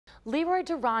Leroy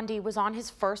Durandi was on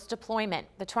his first deployment.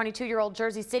 The 22-year-old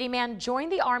Jersey City man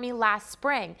joined the Army last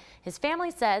spring. His family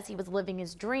says he was living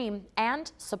his dream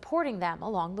and supporting them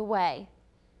along the way.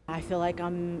 I feel like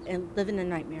I'm living a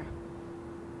nightmare.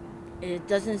 It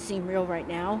doesn't seem real right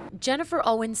now. Jennifer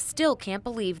Owens still can't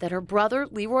believe that her brother,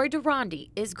 Leroy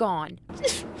Durandi, is gone.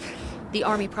 The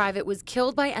Army private was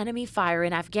killed by enemy fire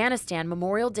in Afghanistan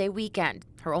Memorial Day weekend.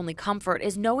 Her only comfort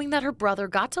is knowing that her brother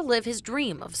got to live his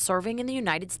dream of serving in the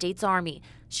United States Army.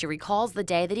 She recalls the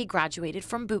day that he graduated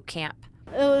from boot camp.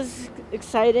 It was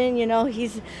exciting,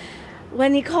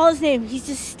 when he calls his name, he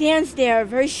just stands there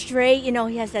very straight,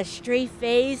 he has that straight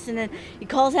face, and then he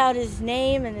calls out his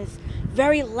name and is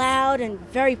very loud and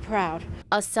very proud.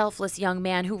 A selfless young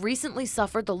man who recently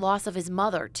suffered the loss of his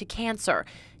mother to cancer.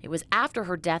 It was after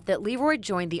her death that Leroy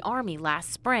joined the Army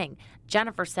last spring.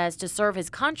 Jennifer says to serve his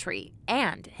country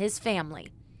and his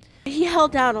family. He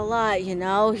helped out a lot,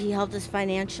 He helped us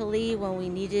financially when we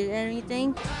needed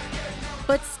anything.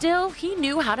 But still, he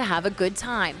knew how to have a good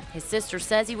time. His sister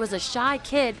says he was a shy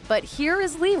kid, but here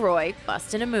is Leroy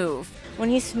busting a move. When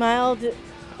he smiled,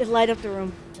 it lighted up the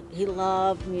room. He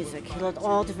loved music. He loved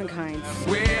all different kinds.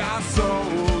 We are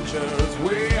soldiers,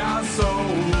 we are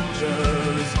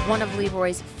soldiers. One of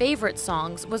Leroy's favorite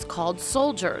songs was called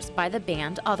Soldiers by the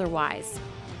band Otherwise.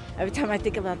 Every time I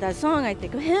think about that song, I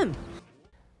think of him.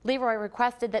 Leroy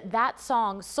requested that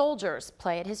song, Soldiers,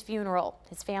 play at his funeral.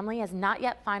 His family has not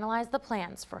yet finalized the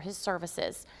plans for his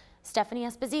services. Stephanie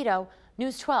Esposito,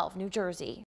 News 12, New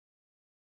Jersey.